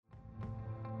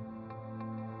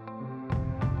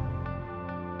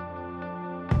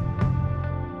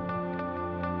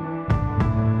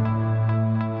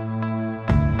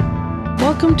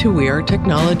Welcome to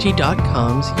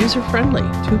WeAreTechnology.com's User-Friendly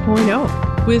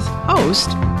 2.0 with host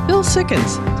Bill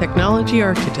Sikkens, Technology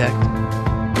Architect.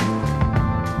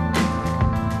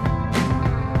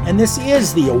 And this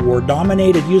is the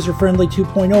award-nominated User-Friendly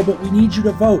 2.0, but we need you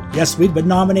to vote. Yes, we've been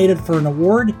nominated for an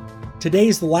award.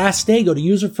 Today's the last day. Go to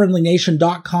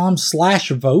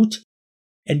userfriendlynation.com/vote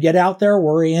and get out there.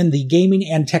 We're in the gaming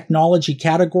and technology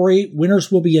category.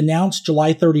 Winners will be announced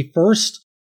July 31st.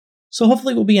 So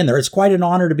hopefully we'll be in there. It's quite an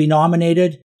honor to be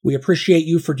nominated. We appreciate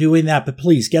you for doing that, but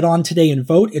please get on today and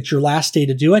vote. It's your last day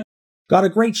to do it. Got a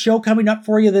great show coming up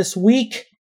for you this week.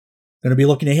 Going to be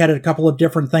looking ahead at a couple of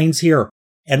different things here.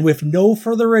 And with no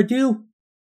further ado,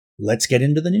 let's get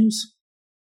into the news.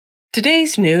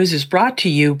 Today's news is brought to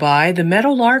you by the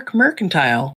Meadowlark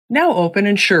Mercantile, now open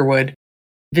in Sherwood.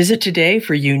 Visit today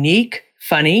for unique,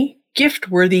 funny,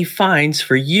 gift-worthy finds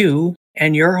for you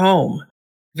and your home.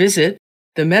 Visit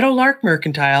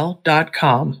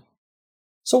themeadowlarkmercantile.com.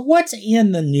 So what's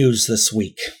in the news this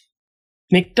week?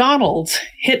 McDonald's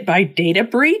hit by data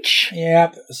breach?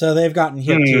 Yep, so they've gotten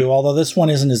hit too, although this one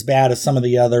isn't as bad as some of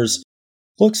the others.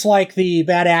 Looks like the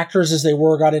bad actors, as they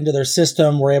were, got into their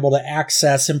system, were able to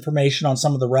access information on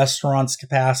some of the restaurants'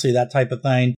 capacity, that type of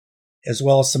thing, as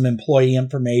well as some employee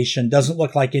information. Doesn't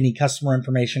look like any customer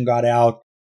information got out,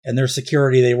 and their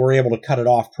security, they were able to cut it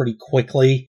off pretty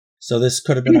quickly. So this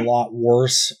could have been a lot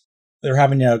worse. They're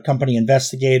having a company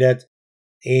investigate it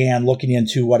and looking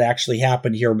into what actually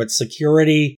happened here. But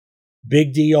security,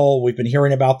 big deal. We've been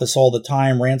hearing about this all the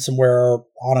time. Ransomware,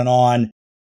 on and on.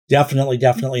 Definitely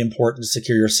important to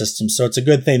secure your system. So it's a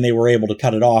good thing they were able to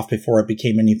cut it off before it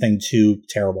became anything too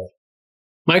terrible.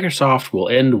 Microsoft will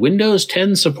end Windows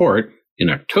 10 support in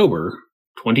October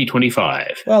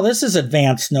 2025. Well, this is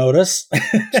advance notice.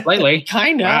 Slightly.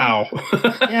 Kind of. Wow.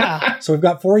 Yeah. So we've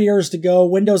got 4 years to go.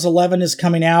 Windows 11 is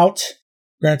coming out.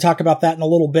 We're going to talk about that in a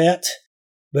little bit.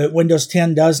 But Windows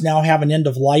 10 does now have an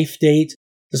end-of-life date.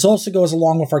 This also goes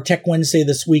along with our Tech Wednesday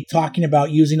this week, talking about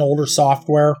using older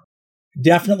software.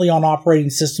 Definitely on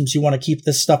operating systems, you want to keep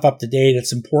this stuff up to date.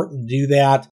 It's important to do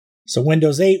that. So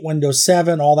Windows 8, Windows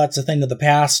 7, all that's a thing of the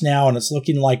past now, and it's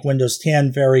looking like Windows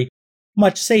 10 very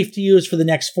much safe to use for the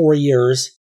next 4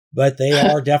 years. But they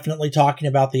are definitely talking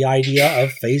about the idea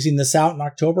of phasing this out in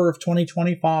October of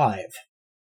 2025.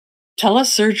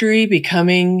 Telesurgery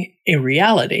becoming a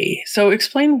reality. So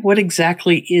explain what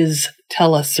exactly is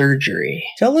telesurgery.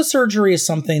 Telesurgery is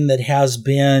something that has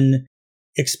been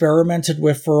experimented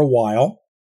with for a while.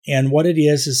 And what it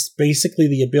is basically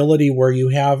the ability where you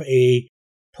have a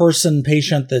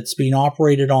patient that's being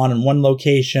operated on in one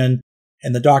location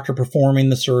and the doctor performing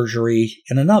the surgery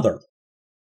in another.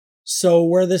 So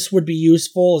where this would be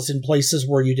useful is in places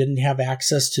where you didn't have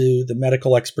access to the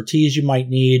medical expertise you might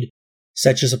need,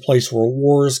 such as a place where a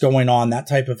war is going on, that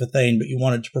type of a thing, but you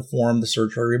wanted to perform the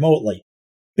surgery remotely.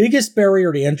 Biggest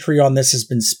barrier to entry on this has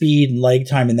been speed and lag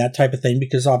time and that type of thing,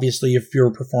 because obviously if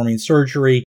you're performing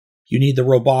surgery, you need the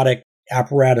robotic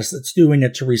apparatus that's doing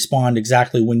it to respond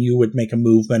exactly when you would make a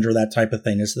movement or that type of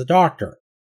thing as the doctor.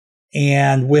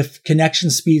 And with connection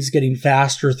speeds getting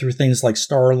faster through things like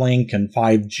Starlink and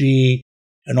 5G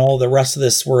and all the rest of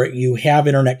this, where you have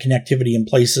internet connectivity in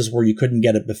places where you couldn't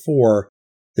get it before,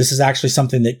 this is actually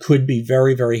something that could be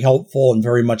very, very helpful and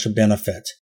very much a benefit.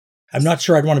 I'm not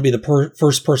sure I'd want to be the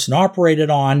first person operated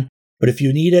on, but if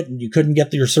you need it and you couldn't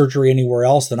get your surgery anywhere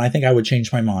else, then I think I would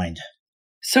change my mind.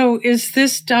 So is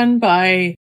this done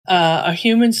by a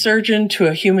human surgeon to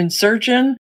a human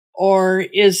surgeon? Or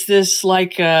is this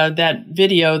like that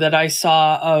video that I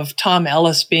saw of Tom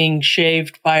Ellis being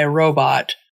shaved by a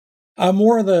robot?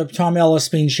 More of the Tom Ellis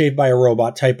being shaved by a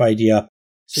robot type idea.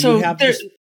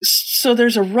 So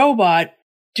there's a robot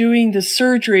doing the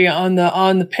surgery on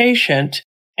the patient,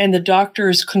 and the doctor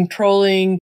is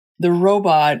controlling the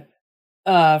robot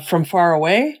from far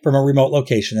away? From a remote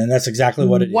location, and that's exactly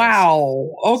what it is.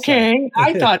 Wow. Okay. So.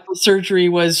 I thought the surgery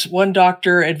was one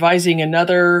doctor advising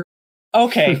another.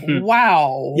 Okay.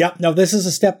 Wow. Yep. No, this is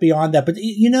a step beyond that. But,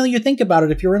 you think about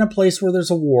it. If you're in a place where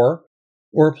there's a war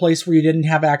or a place where you didn't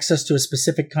have access to a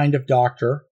specific kind of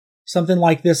doctor, something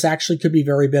like this actually could be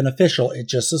very beneficial. It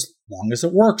just as long as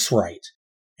it works right.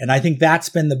 And I think that's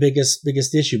been the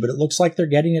biggest issue. But it looks like they're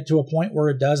getting it to a point where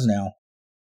it does now.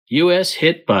 U.S.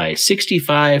 hit by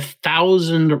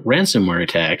 65,000 ransomware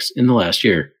attacks in the last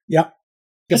year. Yep.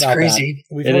 That's crazy.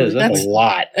 That's a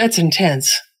lot. That's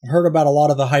intense. I've heard about a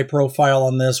lot of the high profile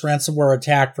on this. Ransomware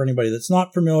attack, for anybody that's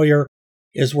not familiar,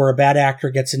 is where a bad actor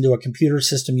gets into a computer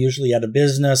system, usually at a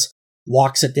business,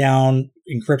 locks it down,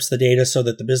 encrypts the data so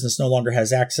that the business no longer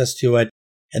has access to it,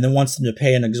 and then wants them to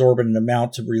pay an exorbitant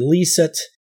amount to release it,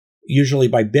 usually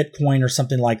by Bitcoin or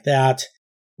something like that.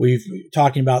 We've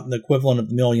talking about the equivalent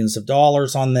of millions of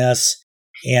dollars on this,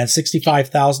 and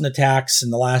 65,000 attacks in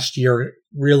the last year.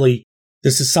 Really,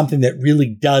 this is something that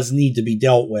really does need to be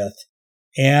dealt with.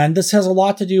 And this has a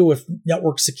lot to do with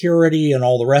network security and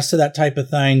all the rest of that type of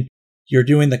thing. You're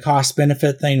doing the cost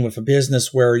benefit thing with a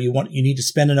business where you need to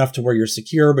spend enough to where you're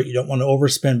secure, but you don't want to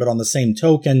overspend. But on the same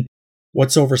token,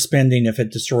 what's overspending if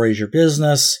it destroys your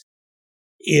business?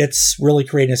 It's really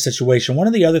creating a situation. One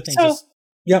of the other things is,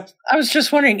 yep. I was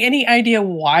just wondering, any idea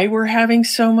why we're having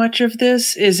so much of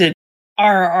this? Is it,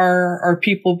 are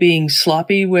people being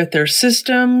sloppy with their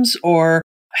systems, or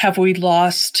have we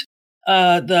lost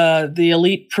the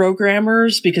elite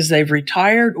programmers because they've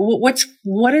retired?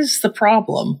 What is the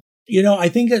problem? I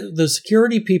think that the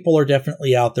security people are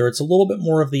definitely out there. It's a little bit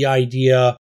more of the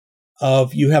idea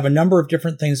of you have a number of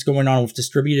different things going on with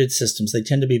distributed systems. They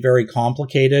tend to be very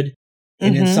complicated.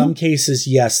 And in some cases,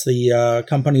 yes, the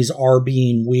companies are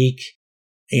being weak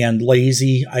and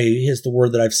lazy. Is the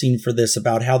word that I've seen for this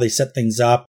about how they set things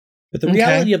up. But the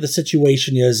reality of the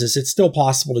situation is it's still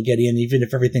possible to get in, even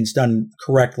if everything's done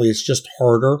correctly. It's just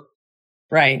harder.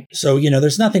 Right. So,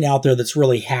 there's nothing out there that's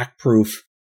really hack-proof.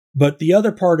 But the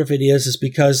other part of it is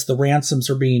because the ransoms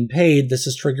are being paid, this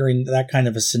is triggering that kind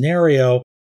of a scenario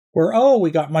where,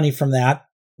 we got money from that.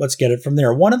 Let's get it from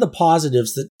there. One of the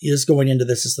positives that is going into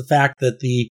this is the fact that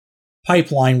the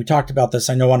pipeline, we talked about this,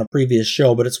 I know, on a previous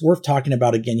show, but it's worth talking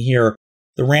about again here.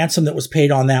 The ransom that was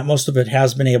paid on that, most of it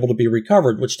has been able to be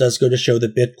recovered, which does go to show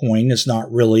that Bitcoin is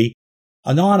not really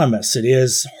anonymous. It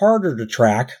is harder to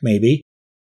track, maybe.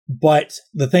 But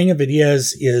the thing of it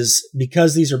is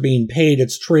because these are being paid,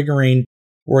 it's triggering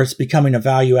where it's becoming a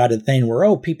value-added thing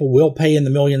where, people will pay in the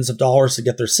millions of dollars to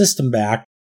get their system back.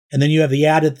 And then you have the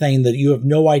added thing that you have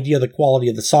no idea the quality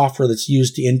of the software that's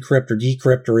used to encrypt or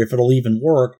decrypt, or if it'll even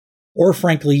work, or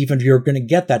frankly, even if you're going to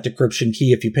get that decryption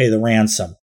key if you pay the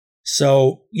ransom.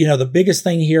 So, the biggest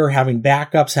thing here, having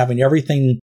backups, having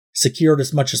everything secured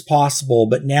as much as possible,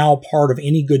 but now part of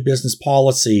any good business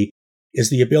policy is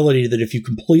the ability that if you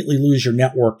completely lose your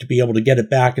network, to be able to get it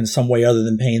back in some way other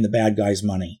than paying the bad guys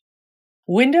money.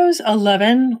 Windows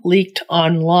 11 leaked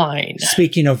online.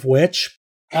 Speaking of which,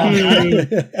 actually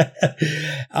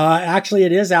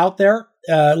it is out there.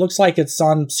 It looks like it's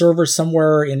on servers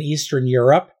somewhere in Eastern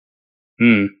Europe.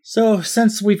 So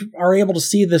since we are able to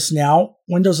see this now,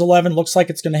 Windows 11 looks like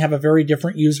it's going to have a very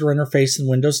different user interface than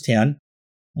Windows 10.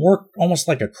 More almost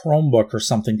like a Chromebook or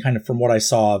something, kind of from what I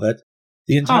saw of it.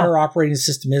 The entire operating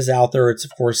system is out there. It's,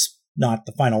 of course, not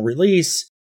the final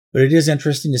release, but it is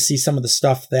interesting to see some of the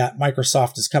stuff that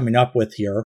Microsoft is coming up with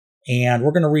here. And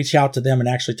we're going to reach out to them and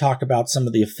actually talk about some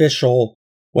of the official,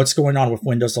 what's going on with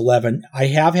Windows 11. I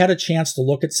have had a chance to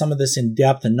look at some of this in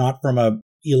depth and not from a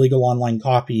illegal online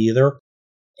copy either.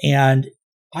 And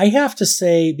I have to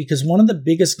say, because one of the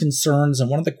biggest concerns and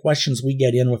one of the questions we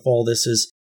get in with all this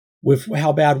is with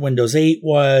how bad Windows 8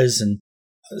 was and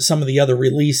some of the other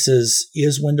releases,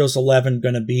 is Windows 11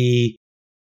 going to be,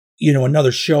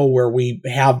 another show where we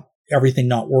have everything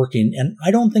not working? And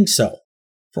I don't think so.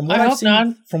 From what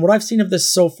I've seen of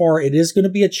this so far, it is going to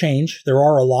be a change. There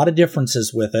are a lot of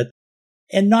differences with it.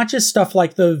 And not just stuff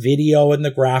like the video and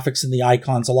the graphics and the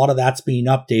icons. A lot of that's being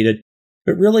updated.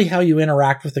 But really how you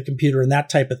interact with the computer and that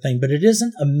type of thing. But it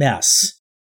isn't a mess.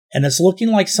 And it's looking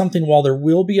like something, while there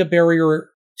will be a barrier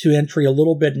to entry a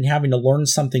little bit and having to learn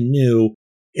something new,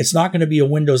 it's not going to be a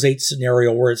Windows 8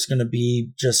 scenario where it's going to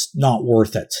be just not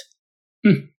worth it.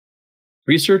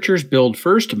 Researchers build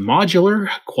first modular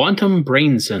quantum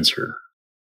brain sensor.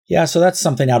 Yeah, so that's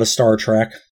something out of Star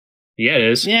Trek. Yeah, it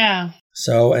is. Yeah.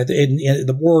 So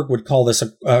the Borg would call this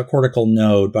a cortical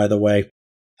node, by the way,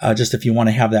 just if you want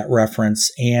to have that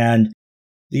reference. And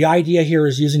the idea here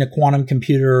is using a quantum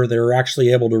computer, they're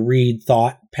actually able to read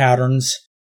thought patterns.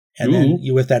 And then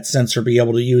you, with that sensor, be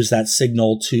able to use that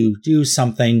signal to do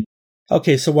something.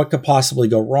 Okay, so what could possibly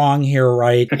go wrong here,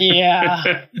 right?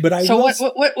 Yeah. But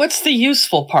what's the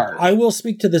useful part? I will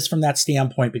speak to this from that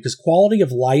standpoint, because quality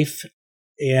of life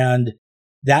and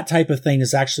that type of thing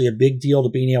is actually a big deal to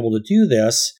being able to do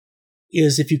this.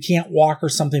 Is if you can't walk or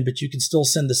something, but you can still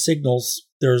send the signals,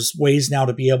 there's ways now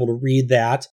to be able to read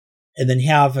that and then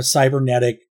have a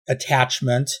cybernetic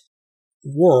attachment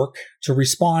work to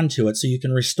respond to it, so you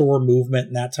can restore movement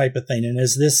and that type of thing. And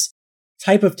as this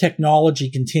type of technology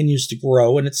continues to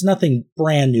grow, and it's nothing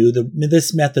brand new,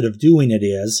 this method of doing it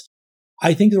is,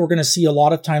 I think that we're going to see a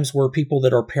lot of times where people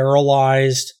that are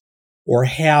paralyzed or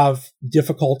have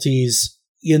difficulties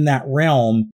in that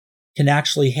realm can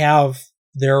actually have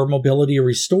their mobility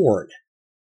restored.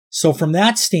 So from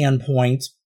that standpoint,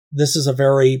 this is a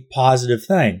very positive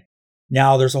thing.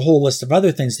 Now, there's a whole list of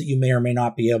other things that you may or may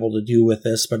not be able to do with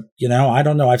this, but, I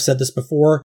don't know. I've said this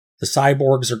before. The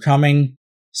cyborgs are coming.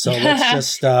 So let's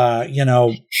just,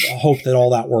 hope that all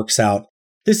that works out.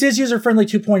 This is User Friendly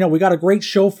 2.0. We got a great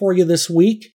show for you this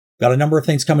week. Got a number of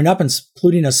things coming up,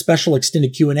 including a special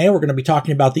extended Q&A. We're going to be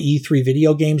talking about the E3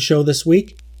 video game show this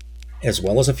week, as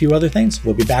well as a few other things.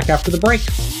 We'll be back after the break.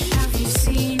 Have you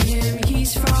seen him?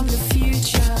 He's from the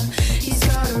future. He's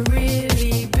got a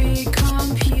really big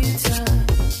computer.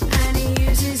 And he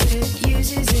uses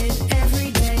it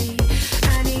every day.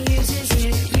 And he uses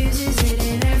it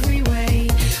in every way.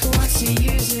 What's he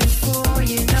use it for?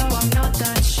 I'm not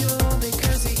that sure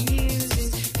because it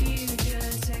uses future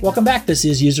technology. Welcome back. This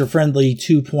is User Friendly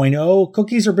 2.0.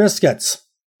 Cookies or biscuits?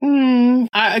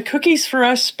 Cookies for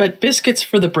us, but biscuits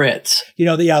for the Brits.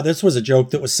 This was a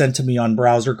joke that was sent to me on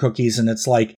browser cookies, and it's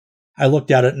like, I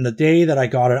looked at it, and the day that I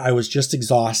got it, I was just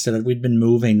exhausted. We'd been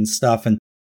moving and stuff, and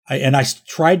I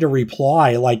tried to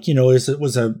reply, as it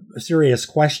was a serious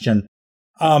question.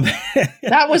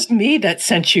 That was me that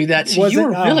sent you that, so you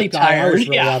were really tired. I was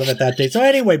really out of it that day. So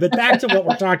anyway, but back to what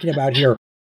we're talking about here.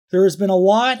 There has been a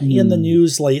lot in the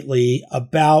news lately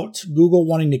about Google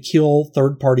wanting to kill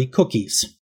third-party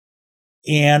cookies.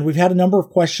 And we've had a number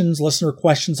of listener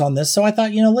questions on this. So I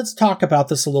thought, let's talk about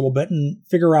this a little bit and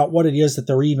figure out what it is that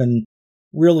they're even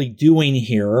really doing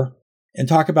here and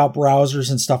talk about browsers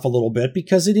and stuff a little bit,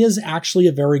 because it is actually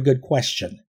a very good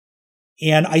question.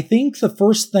 And I think the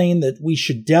first thing that we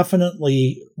should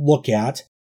definitely look at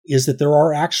is that there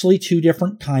are actually two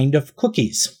different kind of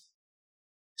cookies.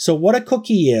 So what a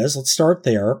cookie is, let's start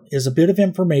there, is a bit of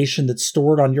information that's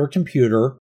stored on your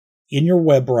computer in your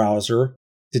web browser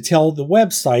to tell the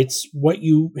websites what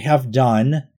you have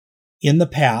done in the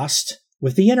past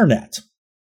with the internet.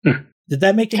 Did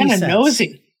that make any sense? Kind of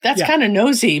nosy. That's kind of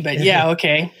nosy, but yeah,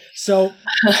 okay. So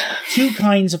two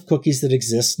kinds of cookies that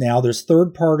exist now. There's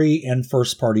third-party and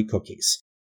first-party cookies.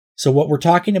 So what we're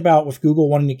talking about with Google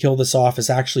wanting to kill this off is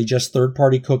actually just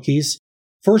third-party cookies.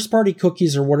 First-party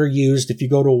cookies are what are used if you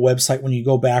go to a website when you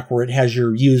go back where it has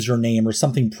your username or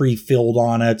something pre-filled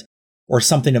on it or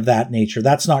something of that nature.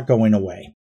 That's not going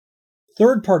away.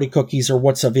 Third-party cookies are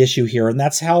what's of issue here, and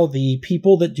that's how the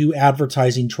people that do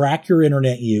advertising track your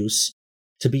internet use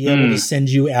to be able to send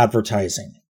you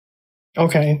advertising.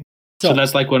 Okay. So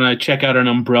that's like when I check out an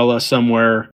umbrella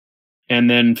somewhere, and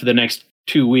then for the next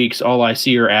 2 weeks, all I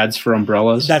see are ads for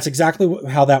umbrellas. That's exactly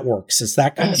how that works. Is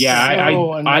that kind of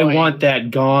I want that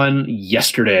gone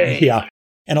yesterday. Yeah.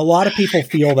 And a lot of people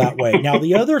feel that way. Now,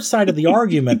 the other side of the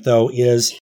argument, though,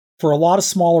 is for a lot of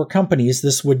smaller companies,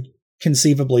 this would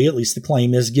conceivably, at least the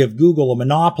claim is, give Google a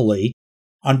monopoly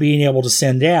on being able to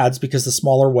send ads, because the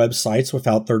smaller websites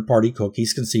without third-party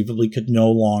cookies conceivably could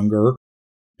no longer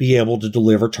be able to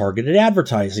deliver targeted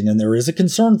advertising. And there is a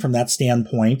concern from that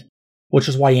standpoint, which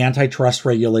is why antitrust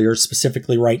regulators,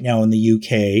 specifically right now in the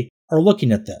UK, are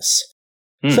looking at this.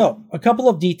 So, a couple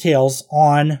of details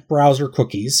on browser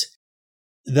cookies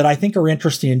that I think are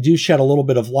interesting and do shed a little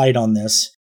bit of light on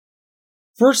this.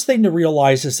 First thing to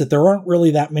realize is that there aren't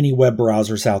really that many web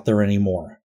browsers out there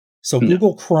anymore. So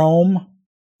Google Chrome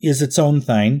is its own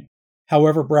thing.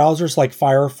 However, browsers like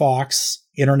Firefox,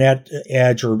 Internet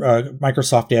Edge, or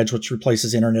Microsoft Edge, which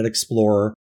replaces Internet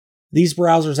Explorer, these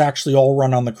browsers actually all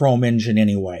run on the Chrome engine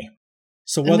anyway.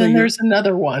 So whether there's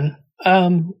another one,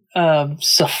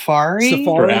 Safari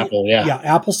for Apple, yeah,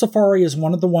 Apple Safari is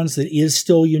one of the ones that is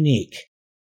still unique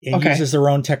and uses their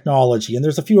own technology. And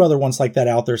there's a few other ones like that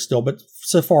out there still, but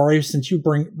Safari, since you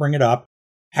bring it up,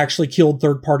 actually killed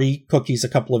third-party cookies a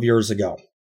couple of years ago.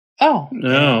 Oh, and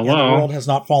the world has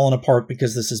not fallen apart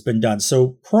because this has been done.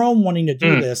 So Chrome wanting to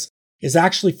do this is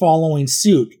actually following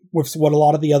suit with what a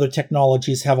lot of the other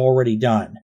technologies have already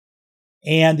done.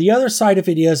 And the other side of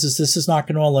it is this is not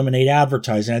going to eliminate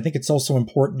advertising. I think it's also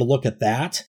important to look at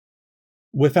that.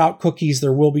 Without cookies,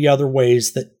 there will be other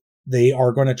ways that they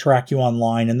are going to track you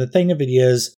online. And the thing of it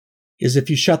is if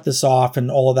you shut this off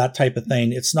and all of that type of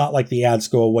thing, it's not like the ads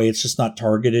go away. It's just not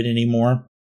targeted anymore.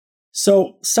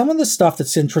 So some of the stuff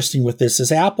that's interesting with this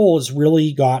is Apple has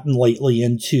really gotten lately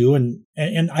into, and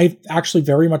I actually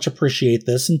very much appreciate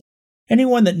this. And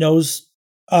anyone that knows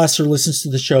us or listens to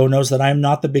the show knows that I'm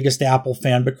not the biggest Apple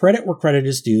fan, but credit where credit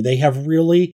is due. They have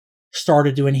really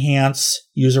started to enhance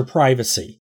user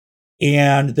privacy.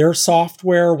 And their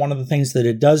software, one of the things that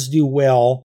it does do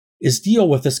well is deal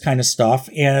with this kind of stuff.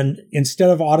 And instead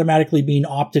of automatically being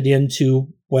opted into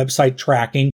website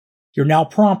tracking, you're now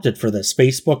prompted for this.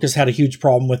 Facebook has had a huge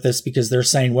problem with this because they're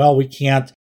saying, well, we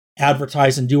can't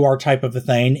advertise and do our type of a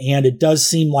thing. And it does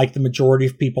seem like the majority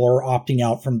of people are opting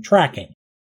out from tracking.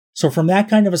 So from that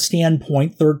kind of a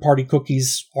standpoint, third-party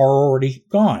cookies are already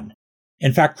gone.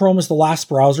 In fact, Chrome is the last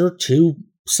browser to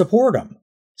support them.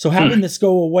 So having this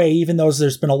go away, even though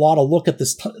there's been a lot of look at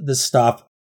this stuff,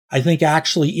 I think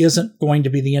actually isn't going to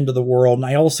be the end of the world. And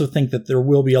I also think that there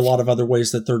will be a lot of other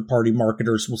ways that third-party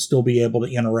marketers will still be able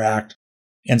to interact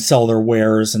and sell their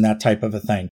wares and that type of a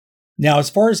thing. Now, as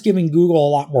far as giving Google a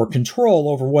lot more control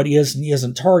over what is and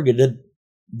isn't targeted,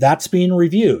 that's being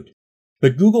reviewed.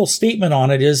 But Google's statement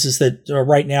on it is that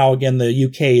right now, again, the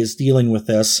UK is dealing with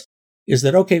this, is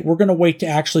that, okay, we're going to wait to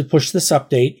actually push this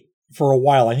update for a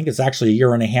while. I think it's actually a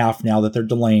year and a half now that they're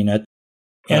delaying it.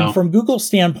 And Wow. from Google's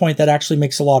standpoint, that actually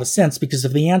makes a lot of sense, because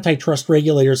if the antitrust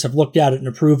regulators have looked at it and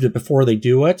approved it before they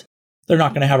do it, they're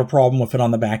not going to have a problem with it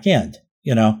on the back end,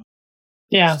 you know?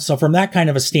 Yeah. So from that kind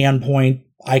of a standpoint,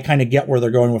 I kind of get where they're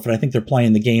going with it. I think they're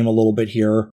playing the game a little bit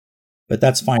here, but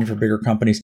that's fine for bigger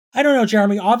companies. I don't know,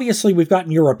 Jeremy. Obviously, we've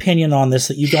gotten your opinion on this,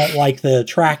 that you don't like the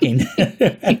tracking.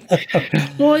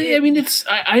 Well, I mean,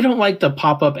 I don't like the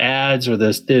pop-up ads or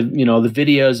the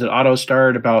videos that auto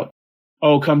start about,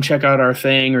 oh, come check out our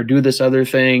thing or do this other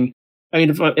thing. I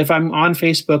mean, if I'm on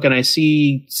Facebook and I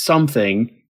see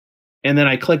something and then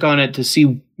I click on it to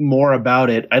see more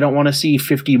about it, I don't want to see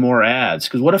 50 more ads,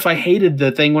 because what if I hated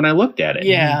the thing when I looked at it?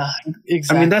 Yeah,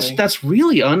 exactly. I mean, that's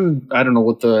really I don't know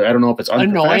if it's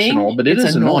unprofessional, Annoying? but it It's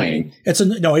is annoying.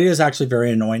 No, it is actually very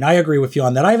annoying. I agree with you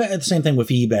on that. I've had the same thing with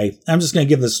eBay. I'm just going to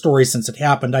give the story since it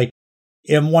happened. I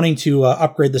am wanting to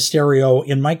upgrade the stereo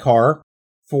in my car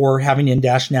for having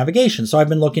in-dash navigation. So I've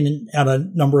been looking at a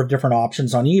number of different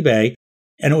options on eBay,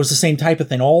 and it was the same type of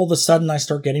thing. All of a sudden, I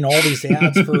start getting all these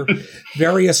ads for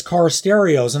various car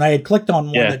stereos, and I had clicked on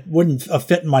one that wouldn't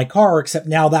fit in my car, except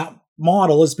now that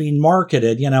model is being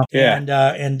marketed, you know,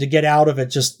 and to get out of it,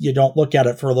 just you don't look at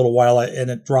it for a little while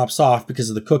and it drops off because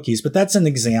of the cookies. But that's an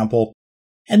example.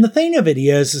 And the thing of it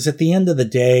is at the end of the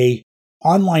day,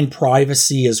 online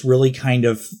privacy is really kind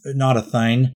of not a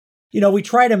thing. You know, we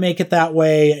try to make it that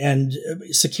way, and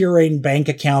securing bank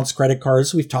accounts, credit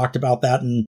cards, we've talked about that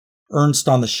and Ernst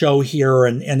on the show here,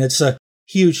 and it's a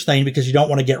huge thing because you don't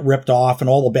want to get ripped off, and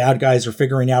all the bad guys are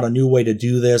figuring out a new way to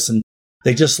do this, and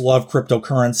they just love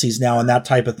cryptocurrencies now and that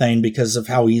type of thing because of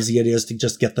how easy it is to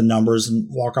just get the numbers and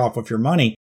walk off with your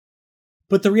money.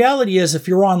 But the reality is, if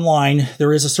you're online,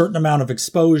 there is a certain amount of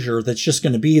exposure that's just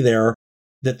going to be there,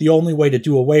 that the only way to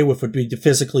do away with would be to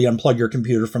physically unplug your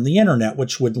computer from the internet,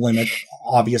 which would limit,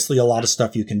 obviously, a lot of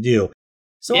stuff you can do.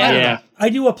 So I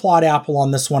do applaud Apple on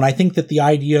this one. I think that the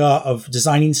idea of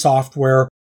designing software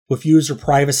with user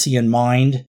privacy in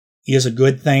mind is a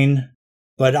good thing,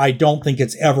 but I don't think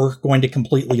it's ever going to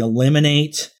completely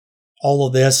eliminate all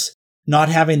of this. Not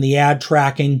having the ad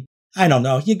tracking, I don't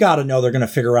know. You got to know they're going to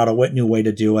figure out a new way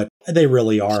to do it. They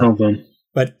really are. Something.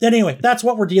 But anyway, that's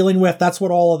what we're dealing with. That's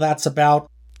what all of that's about.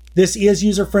 This is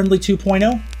User Friendly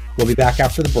 2.0. We'll be back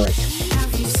after the break.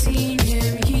 Have you seen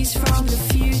him? He's from the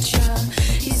future.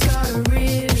 He's got a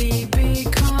really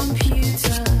big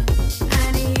computer,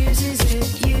 and he uses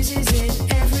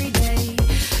it every day.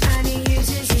 And he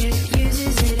uses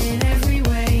it in every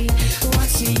way.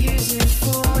 What's he use it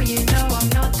for? You know, I'm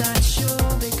not that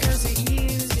sure, because it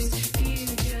uses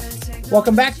future technology.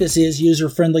 Welcome back. This is User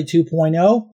Friendly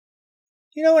 2.0.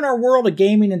 You know, in our world of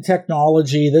gaming and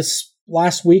technology, this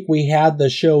last week we had the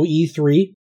show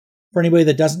E3. For anybody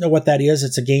that doesn't know what that is,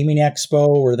 it's a gaming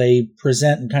expo where they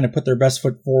present and kind of put their best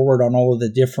foot forward on all of the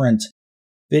different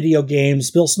video games.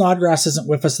 Bill Snodgrass isn't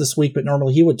with us this week, but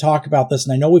normally he would talk about this,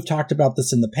 and I know we've talked about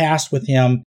this in the past with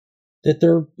him, that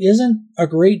there isn't a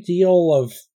great deal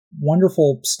of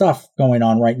wonderful stuff going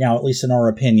on right now, at least in our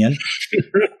opinion.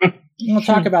 We'll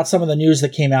talk about some of the news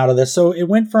that came out of this. So it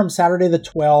went from Saturday the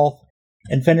 12th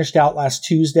and finished out last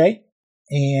Tuesday,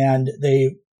 and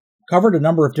they covered a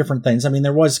number of different things. I mean,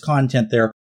 there was content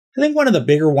there. I think one of the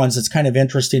bigger ones that's kind of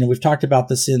interesting, and we've talked about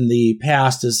this in the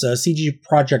past, is CG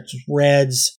Projekt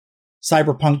Red's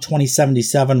Cyberpunk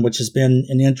 2077, which has been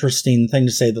an interesting thing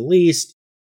to say the least.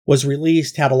 Was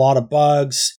released, had a lot of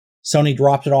bugs. Sony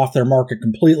dropped it off their market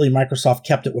completely. Microsoft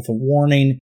kept it with a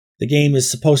warning. The game is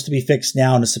supposed to be fixed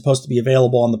now and is supposed to be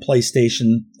available on the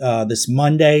PlayStation this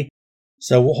Monday.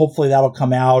 So hopefully that'll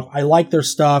come out. I like their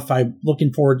stuff. I'm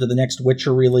looking forward to the next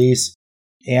Witcher release,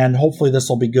 and hopefully this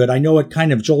will be good. I know it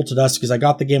kind of jolted us because I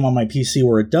got the game on my PC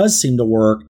where it does seem to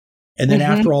work, and then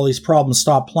after all these problems,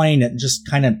 stopped playing it and just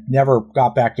kind of never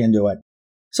got back into it.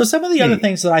 So some of the other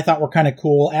things that I thought were kind of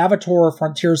cool, Avatar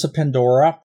Frontiers of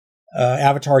Pandora,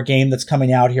 Avatar game that's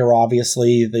coming out here,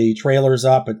 obviously. The trailer's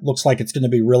up. It looks like it's going to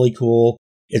be really cool.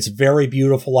 It's very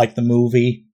beautiful like the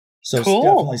movie. So It's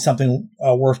definitely something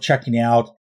worth checking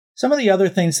out. some of the other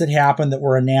things that happened that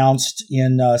were announced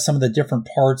in some of the different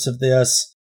parts of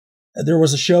this, there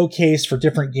was a showcase for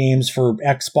different games for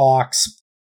Xbox.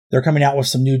 They're coming out with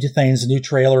some new things. A new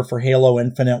trailer for Halo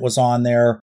Infinite was on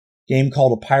there. Game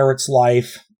called A Pirate's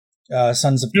Life.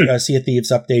 Sons of Sea of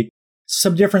Thieves update.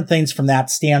 Some different things from that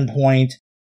standpoint.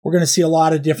 We're going to see a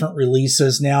lot of different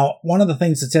releases. Now, one of the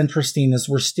things that's interesting is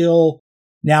we're still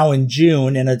now in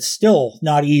June, and it's still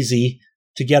not easy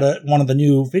to get one of the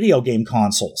new video game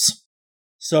consoles.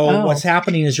 So what's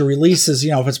happening is your releases,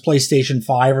 if it's PlayStation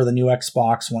 5 or the new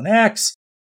Xbox One X,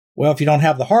 well, if you don't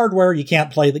have the hardware, you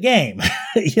can't play the game.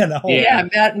 Yeah,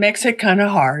 that makes it kind of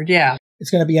hard. Yeah.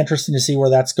 It's going to be interesting to see where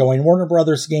that's going. Warner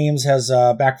Brothers Games has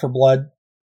Back for Blood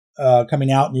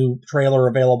coming out, new trailer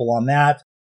available on that,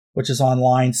 which is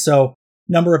online. So,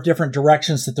 number of different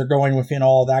directions that they're going within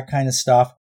all that kind of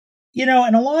stuff.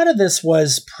 And a lot of this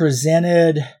was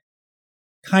presented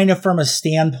kind of from a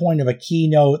standpoint of a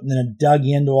keynote and then dug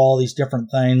into all these different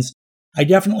things. I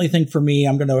definitely think for me,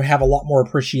 I'm going to have a lot more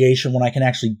appreciation when I can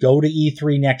actually go to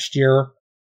E3 next year.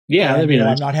 Yeah, that'd be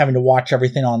nice. I'm not having to watch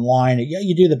everything online. Yeah,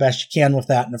 you do the best you can with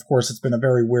that. And of course, it's been a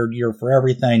very weird year for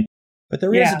everything. But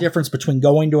there is a difference between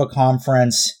going to a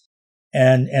conference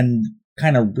and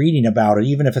kind of reading about it,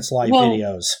 even if it's live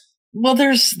videos. Well,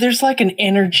 there's like an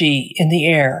energy in the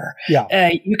air. Yeah.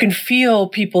 You can feel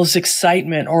people's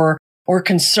excitement or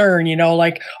concern,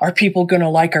 like, are people going to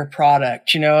like our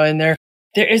product, and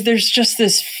there's just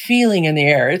this feeling in the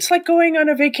air. It's like going on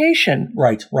a vacation.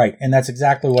 Right. And that's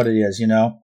exactly what it is,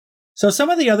 So some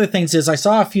of the other things is I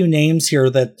saw a few names here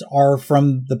that are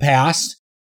from the past.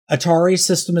 Atari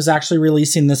system is actually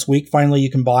releasing this week. Finally, you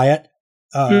can buy it.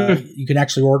 You can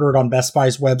actually order it on Best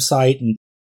Buy's website and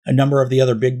a number of the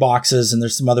other big boxes, and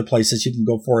there's some other places you can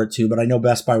go for it too, but I know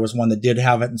Best Buy was one that did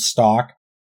have it in stock.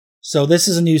 So this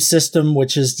is a new system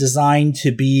which is designed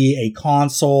to be a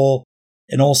console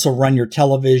and also run your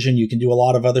television. You can do a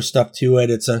lot of other stuff to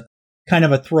it. It's a kind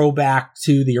of a throwback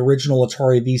to the original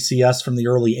Atari VCS from the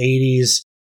early 80s.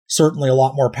 Certainly a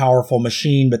lot more powerful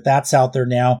machine, but that's out there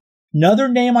now. Another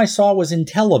name I saw was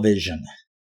Intellivision.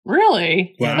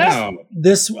 Really? Wow.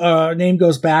 This name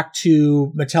goes back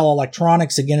to Mattel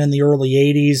Electronics again in the early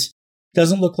 80s.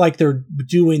 Doesn't look like they're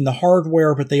doing the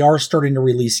hardware, but they are starting to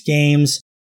release games.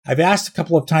 I've asked a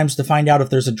couple of times to find out if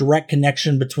there's a direct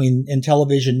connection between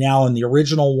Intellivision now and the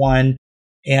original one,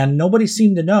 and nobody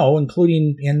seemed to know,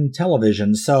 including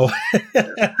Intellivision. So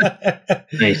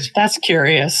Nice. That's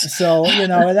curious. So,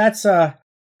 that's a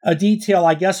detail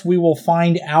I guess we will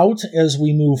find out as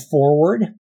we move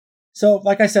forward. So,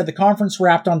 like I said, the conference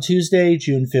wrapped on Tuesday,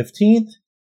 June 15th.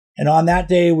 And on that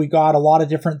day, we got a lot of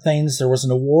different things. There was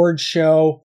an awards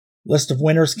show. List of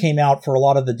winners came out for a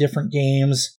lot of the different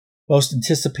games. Most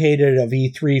anticipated of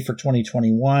E3 for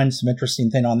 2021. Some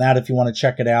interesting thing on that if you want to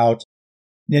check it out.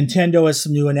 Nintendo has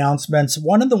some new announcements.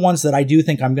 One of the ones that I do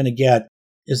think I'm going to get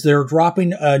is they're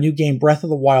dropping a new game, Breath of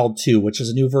the Wild 2, which is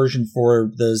a new version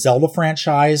for the Zelda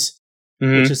franchise,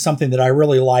 which is something that I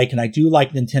really like. And I do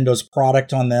like Nintendo's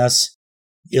product on this.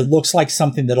 It looks like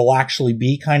something that'll actually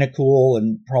be kind of cool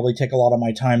and probably take a lot of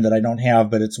my time that I don't have,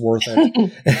 but it's worth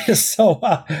it. So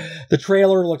the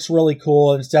trailer looks really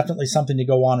cool, and it's definitely something to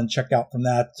go on and check out from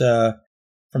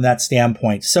that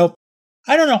standpoint. So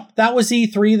I don't know. That was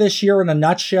E3 this year in a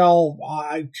nutshell.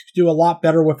 I could do a lot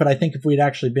better with it, I think, if we'd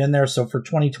actually been there. So for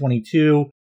 2022,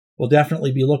 we'll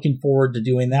definitely be looking forward to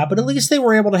doing that. But at least they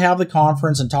were able to have the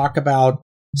conference and talk about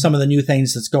some of the new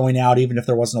things that's going out, even if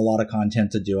there wasn't a lot of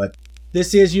content to do it.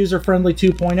 This is User Friendly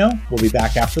 2.0. We'll be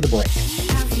back after the break.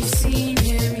 Have you seen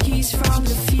him? He's from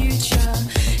the future.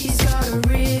 He's got a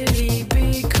really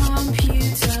big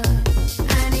computer,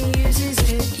 and he uses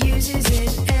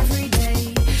it every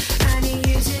day. And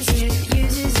he uses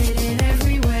it in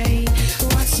every way.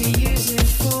 What's he use it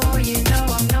for?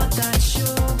 I'm not that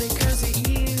sure, because it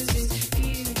uses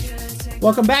future tech.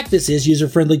 Welcome back. This is User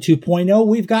Friendly 2.0.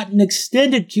 We've got an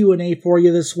extended Q&A for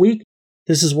you this week.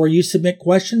 This is where you submit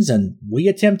questions and we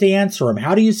attempt to answer them.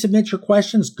 How do you submit your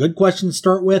questions? Good question to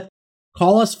start with.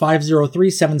 Call us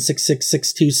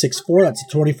 503-766-6264. That's a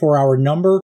 24-hour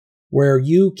number where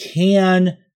you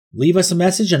can leave us a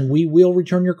message and we will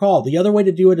return your call. The other way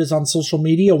to do it is on social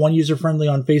media, one User Friendly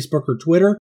on Facebook or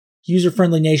Twitter,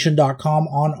 userfriendlynation.com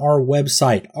on our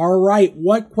website. All right,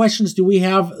 what questions do we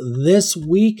have this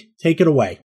week? Take it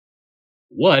away.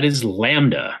 What is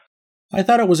Lambda? I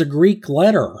thought it was a Greek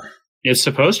letter. It's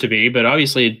supposed to be, but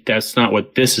obviously that's not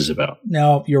what this is about.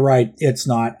 No, you're right. It's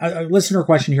not. A listener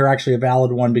question here, actually a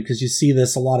valid one, because you see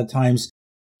this a lot of times.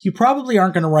 You probably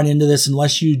aren't going to run into this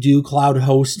unless you do cloud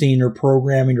hosting or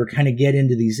programming or kind of get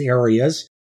into these areas.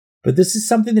 But this is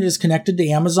something that is connected to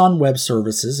Amazon Web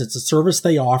Services. It's a service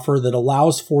they offer that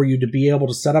allows for you to be able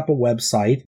to set up a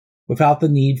website without the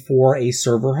need for a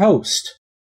server host.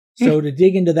 So to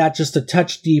dig into that just a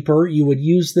touch deeper, you would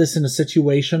use this in a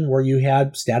situation where you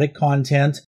had static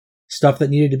content, stuff that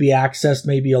needed to be accessed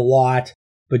maybe a lot,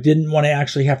 but didn't want to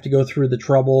actually have to go through the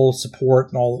trouble, support,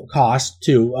 and all the cost,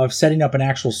 too, of setting up an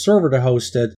actual server to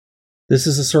host it. This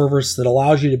is a service that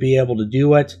allows you to be able to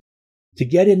do it. To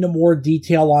get into more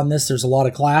detail on this, there's a lot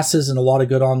of classes and a lot of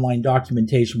good online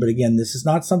documentation. But again, this is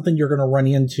not something you're going to run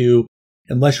into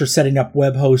unless you're setting up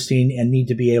web hosting and need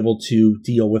to be able to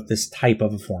deal with this type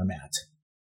of a format.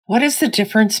 What is the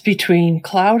difference between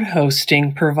cloud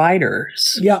hosting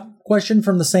providers? Yeah, question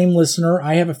from the same listener.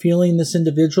 I have a feeling this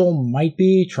individual might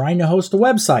be trying to host a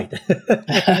website.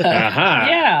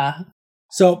 Yeah.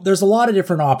 So there's a lot of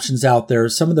different options out there.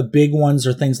 Some of the big ones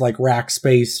are things like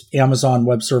Rackspace, Amazon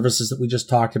Web Services that we just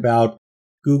talked about.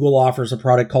 Google offers a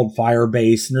product called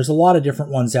Firebase, and there's a lot of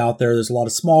different ones out there. There's a lot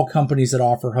of small companies that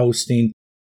offer hosting.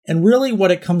 And really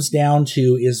what it comes down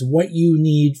to is what you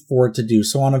need for it to do.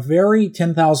 So on a very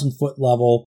 10,000 foot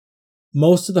level,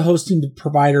 most of the hosting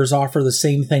providers offer the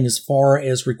same thing as far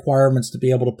as requirements to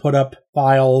be able to put up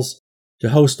files, to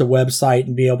host a website,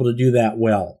 and be able to do that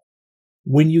well.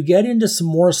 When you get into some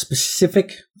more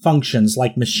specific functions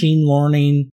like machine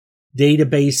learning,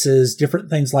 databases, different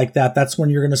things like that, that's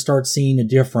when you're going to start seeing a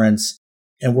difference,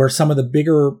 and where some of the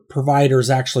bigger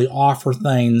providers actually offer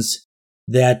things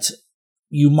that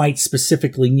you might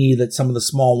specifically need that some of the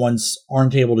small ones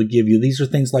aren't able to give you. These are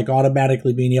things like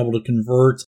automatically being able to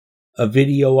convert a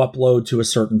video upload to a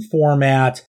certain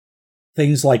format,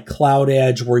 things like Cloud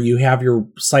Edge, where you have your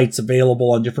sites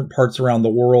available on different parts around the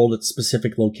world at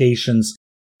specific locations.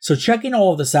 So checking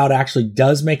all of this out actually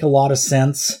does make a lot of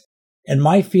sense. And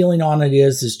my feeling on it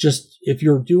is just if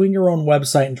you're doing your own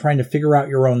website and trying to figure out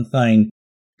your own thing,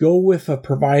 go with a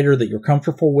provider that you're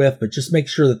comfortable with, but just make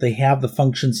sure that they have the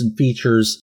functions and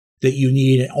features that you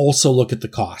need, and also look at the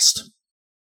cost.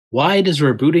 Why does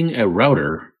rebooting a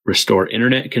router restore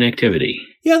internet connectivity?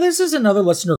 Yeah, this is another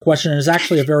listener question, and it's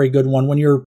actually a very good one. When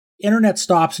your internet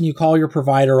stops and you call your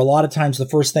provider, a lot of times the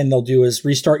first thing they'll do is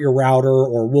restart your router,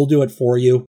 or we'll do it for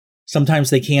you. Sometimes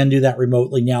they can do that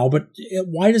remotely now, but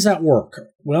why does that work?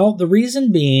 Well, the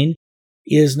reason being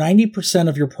is 90%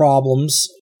 of your problems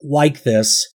like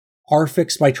this are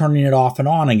fixed by turning it off and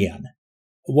on again,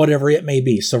 whatever it may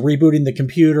be. So rebooting the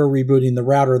computer, rebooting the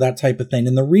router, that type of thing.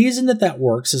 And the reason that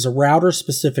works is a router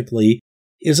specifically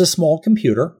is a small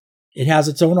computer. It has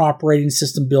its own operating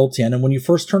system built in. And when you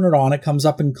first turn it on, it comes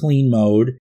up in clean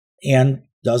mode and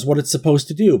does what it's supposed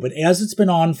to do. But as it's been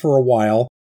on for a while,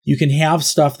 you can have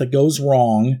stuff that goes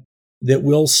wrong that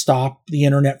will stop the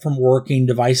internet from working,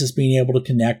 devices being able to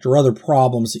connect, or other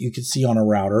problems that you can see on a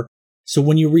router. So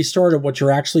when you restart it, what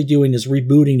you're actually doing is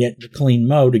rebooting it to clean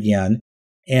mode again.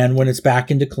 And when it's back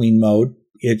into clean mode,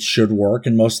 it should work.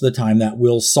 And most of the time that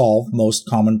will solve most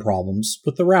common problems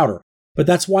with the router. But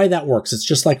that's why that works. It's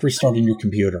just like restarting your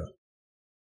computer.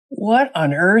 What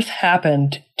on earth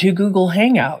happened to Google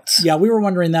Hangouts? Yeah, we were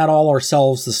wondering that all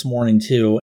ourselves this morning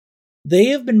too. They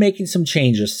have been making some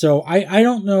changes. So I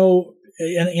don't know,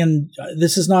 and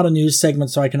this is not a news segment,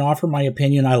 so I can offer my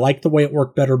opinion. I like the way it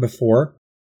worked better before.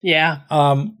 Yeah.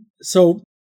 So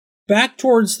back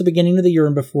towards the beginning of the year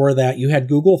and before that, you had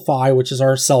Google Fi, which is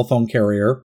our cell phone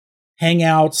carrier.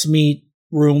 Hangouts, Meet,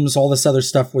 Rooms, all this other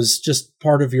stuff was just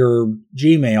part of your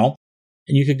Gmail.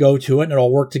 And you could go to it and it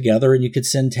all worked together, and you could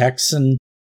send texts and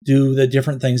do the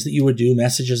different things that you would do,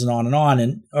 messages and on and on.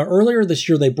 And earlier this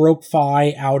year, they broke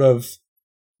Fi out of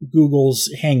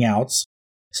Google's Hangouts.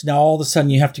 So now all of a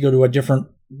sudden you have to go to a different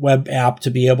web app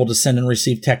to be able to send and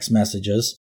receive text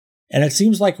messages. And it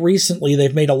seems like recently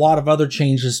they've made a lot of other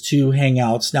changes to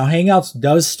Hangouts. Now, Hangouts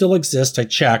does still exist. I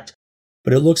checked,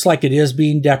 but it looks like it is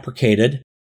being deprecated.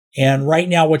 And right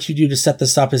now what you do to set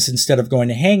this up is instead of going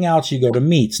to Hangouts, you go to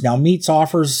Meets. Now, Meets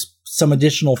offers some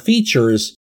additional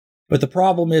features, but the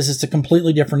problem is it's a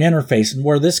completely different interface. And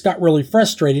where this got really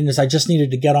frustrating is I just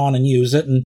needed to get on and use it.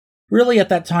 And really at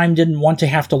that time didn't want to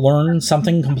have to learn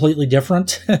something completely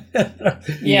different.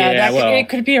 It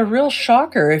could be a real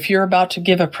shocker if you're about to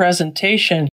give a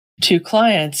presentation to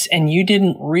clients and you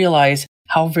didn't realize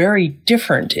how very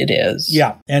different it is.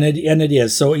 Yeah, and it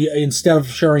is. So instead of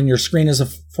sharing your screen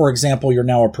for example, you're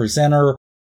now a presenter,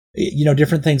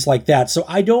 different things like that. So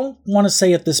I don't want to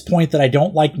say at this point that I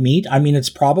don't like Meet. I mean, it's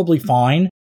probably fine,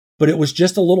 but it was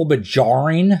just a little bit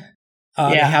jarring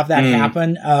to have that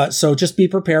happen. So just be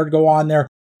prepared, go on there.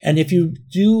 And if you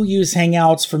do use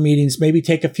Hangouts for meetings, maybe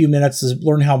take a few minutes to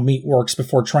learn how Meet works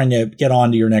before trying to get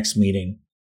on to your next meeting.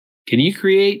 Can you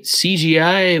create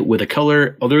CGI with a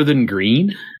color other than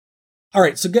green? All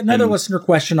right, so get another listener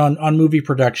question on movie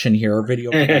production here,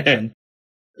 video production.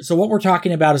 So what we're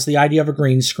talking about is the idea of a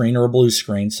green screen or a blue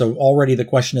screen. So already the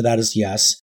question to that is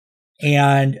yes.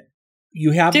 And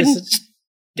you have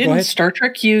Didn't Star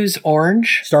Trek use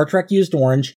orange? Star Trek used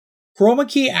orange. Chroma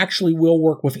key actually will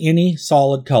work with any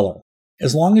solid color.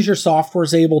 As long as your software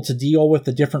is able to deal with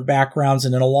the different backgrounds,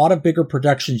 and in a lot of bigger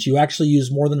productions, you actually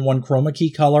use more than one chroma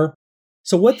key color.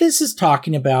 So what this is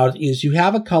talking about is you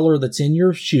have a color that's in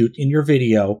your shoot, in your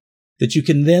video, that you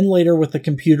can then later with the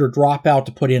computer drop out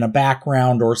to put in a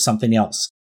background or something else.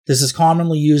 This is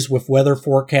commonly used with weather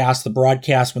forecasts, the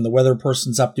broadcast, when the weather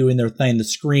person's up doing their thing, the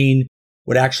screen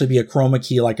would actually be a chroma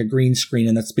key like a green screen,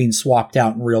 and that's being swapped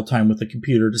out in real time with the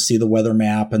computer to see the weather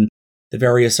map and the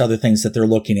various other things that they're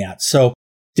looking at. So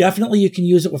definitely you can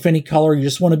use it with any color. You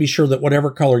just want to be sure that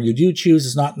whatever color you do choose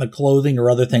is not in the clothing or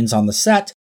other things on the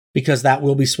set, because that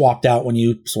will be swapped out when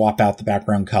you swap out the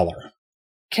background color.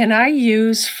 Can I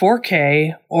use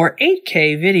 4K or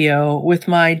 8K video with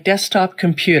my desktop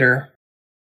computer?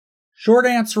 Short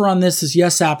answer on this is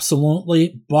yes,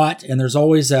 absolutely. But, and there's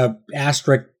always a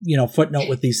asterisk, footnote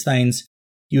with these things,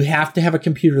 you have to have a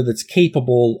computer that's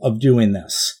capable of doing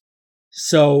this.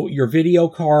 So your video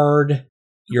card,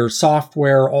 your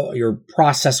software, your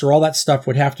processor, all that stuff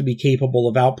would have to be capable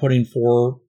of outputting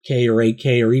 4K or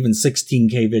 8K or even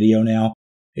 16K video now.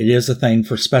 It is a thing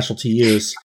for specialty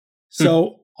use.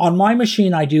 So on my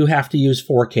machine, I do have to use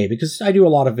 4K because I do a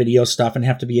lot of video stuff and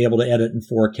have to be able to edit in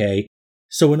 4K.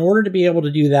 So in order to be able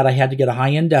to do that, I had to get a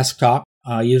high-end desktop,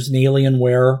 use an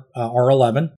Alienware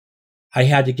R11. I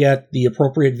had to get the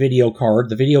appropriate video card.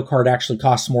 The video card actually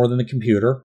costs more than the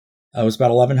computer. It was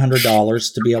about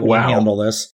 $1,100 to be able to handle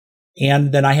this.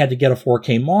 And then I had to get a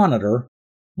 4K monitor,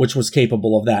 which was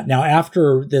capable of that. Now,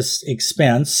 after this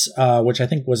expense, which I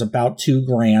think was about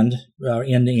 $2,000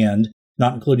 end to end,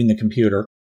 not including the computer,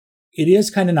 it is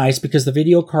kind of nice because the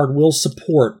video card will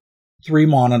support 3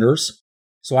 monitors.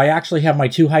 So I actually have my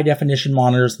 2 high-definition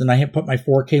monitors, then I put my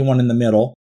 4K one in the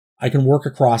middle. I can work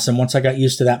across them. Once I got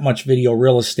used to that much video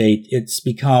real estate, it's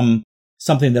become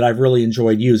something that I've really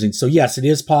enjoyed using. So yes, it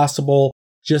is possible.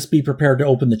 Just be prepared to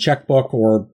open the checkbook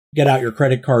or get out your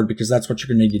credit card because that's what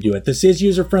you're going to need to do it. This is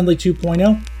User Friendly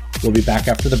 2.0. We'll be back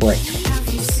after the break.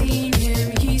 Have you seen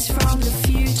him? He's from the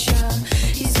future.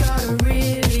 He's got a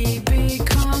really big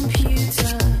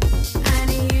computer, and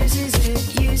he uses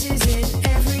it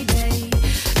every day,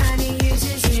 and he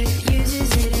uses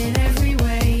it in every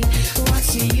way.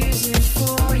 What's he use it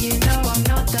for? You know I'm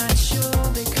not that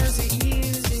sure because it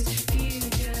uses future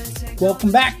technology.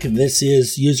 Welcome back. This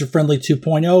is User Friendly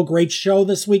 2.0. Great show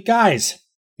this week, guys.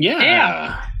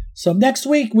 Yeah. So next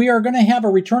week, we are going to have a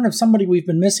return of somebody we've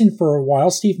been missing for a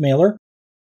while, Steve Mailer.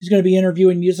 He's going to be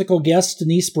interviewing musical guest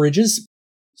Denise Bridges.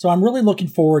 So I'm really looking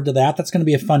forward to that. That's going to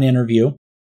be a fun interview.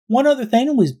 One other thing,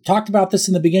 and we talked about this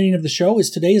in the beginning of the show,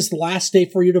 is today is the last day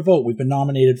for you to vote. We've been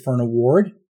nominated for an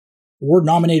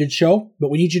award-nominated show, but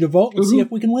we need you to vote. Let's see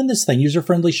if we can win this thing.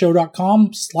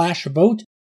 userfriendlyshow.com/vote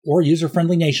or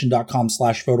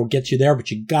userfriendlynation.com/vote will get you there,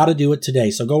 but you got to do it today.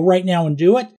 So go right now and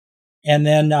do it. And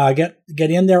then get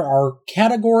in there. Our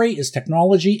category is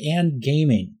technology and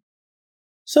gaming.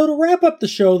 So to wrap up the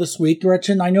show this week,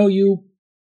 Gretchen, I know you,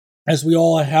 as we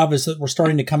all have, is that we're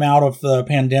starting to come out of the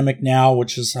pandemic now,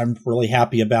 which is I'm really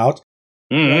happy about.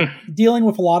 Mm-hmm. Dealing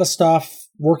with a lot of stuff,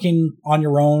 working on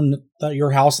your own,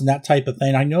 your house and that type of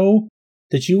thing. I know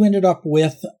that you ended up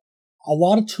with a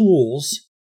lot of tools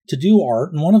to do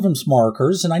art, and one of them's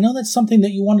markers, and I know that's something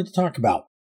that you wanted to talk about.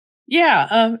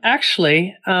 Yeah,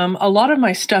 actually, a lot of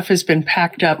my stuff has been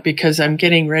packed up because I'm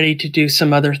getting ready to do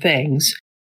some other things.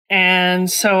 And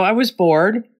so I was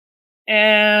bored.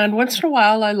 And once in a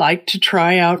while, I like to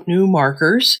try out new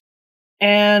markers.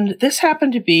 And this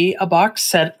happened to be a box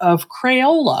set of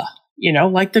Crayola,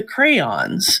 like the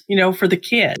crayons, for the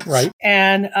kids. Right.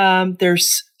 And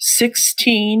there's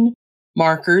 16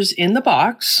 markers in the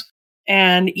box.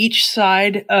 And each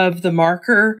side of the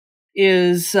marker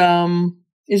is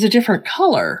a different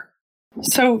color.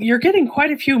 So you're getting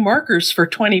quite a few markers for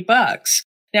 $20.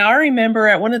 Now, I remember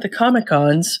at one of the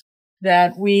Comic-Cons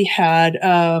that we had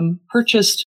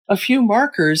purchased a few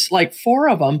markers, like 4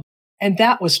 of them, and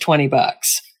that was $20.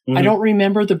 Mm-hmm. I don't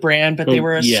remember the brand, but they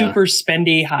were a super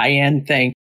spendy high-end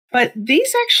thing. But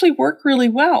these actually work really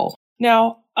well.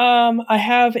 Now, I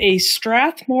have a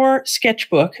Strathmore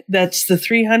sketchbook that's the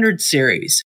 300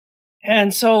 series.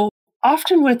 And so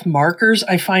often with markers,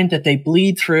 I find that they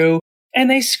bleed through and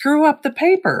they screw up the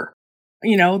paper.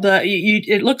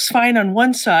 It looks fine on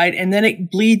one side and then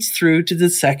it bleeds through to the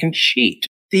second sheet.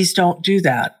 These don't do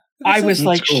that. I was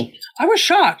like, cool. I was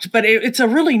shocked, but it's a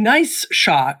really nice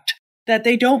shocked that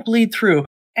they don't bleed through.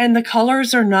 And the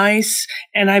colors are nice,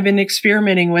 and I've been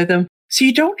experimenting with them. So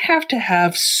you don't have to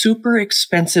have super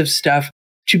expensive stuff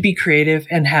to be creative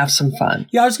and have some fun.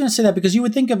 Yeah, I was going to say that because you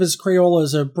would think of as Crayola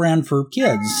as a brand for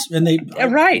kids, and they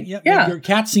right. Yeah. Your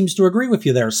cat seems to agree with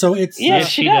you there. So it's yes,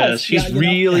 she does. She's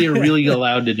really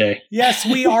loud today. Yes,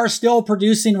 we are still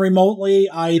producing remotely.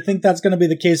 I think that's going to be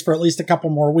the case for at least a couple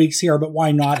more weeks here. But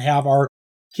why not have our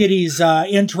kitty's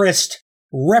interest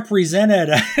represented?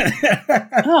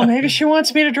 Oh, maybe she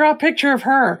wants me to draw a picture of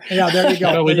her. Yeah, there you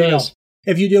go. Probably There you does. go.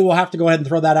 If you do, we'll have to go ahead and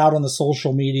throw that out on the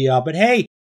social media. But hey,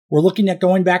 we're looking at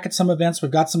going back at some events.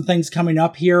 We've got some things coming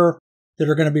up here that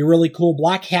are going to be really cool.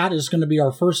 Black Hat is going to be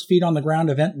our first feet on the ground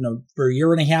event for a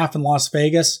year and a half in Las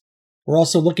Vegas. We're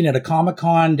also looking at a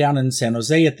Comic-Con down in San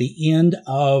Jose at the end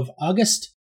of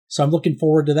August. So I'm looking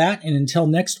forward to that. And until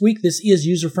next week, this is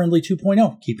User Friendly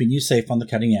 2.0, keeping you safe on the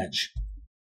cutting edge.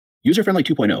 User Friendly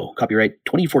 2.0, copyright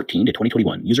 2014 to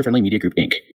 2021, User Friendly Media Group,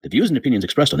 Inc. The views and opinions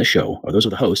expressed on this show are those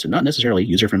of the host and not necessarily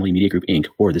User Friendly Media Group, Inc.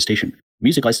 or this station.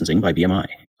 Music licensing by BMI.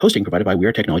 Hosting provided by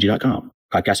WeAreTechnology.com.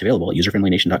 Podcast available at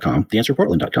userfriendlynation.com,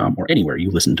 theanswerportland.com, or anywhere you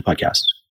listen to podcasts.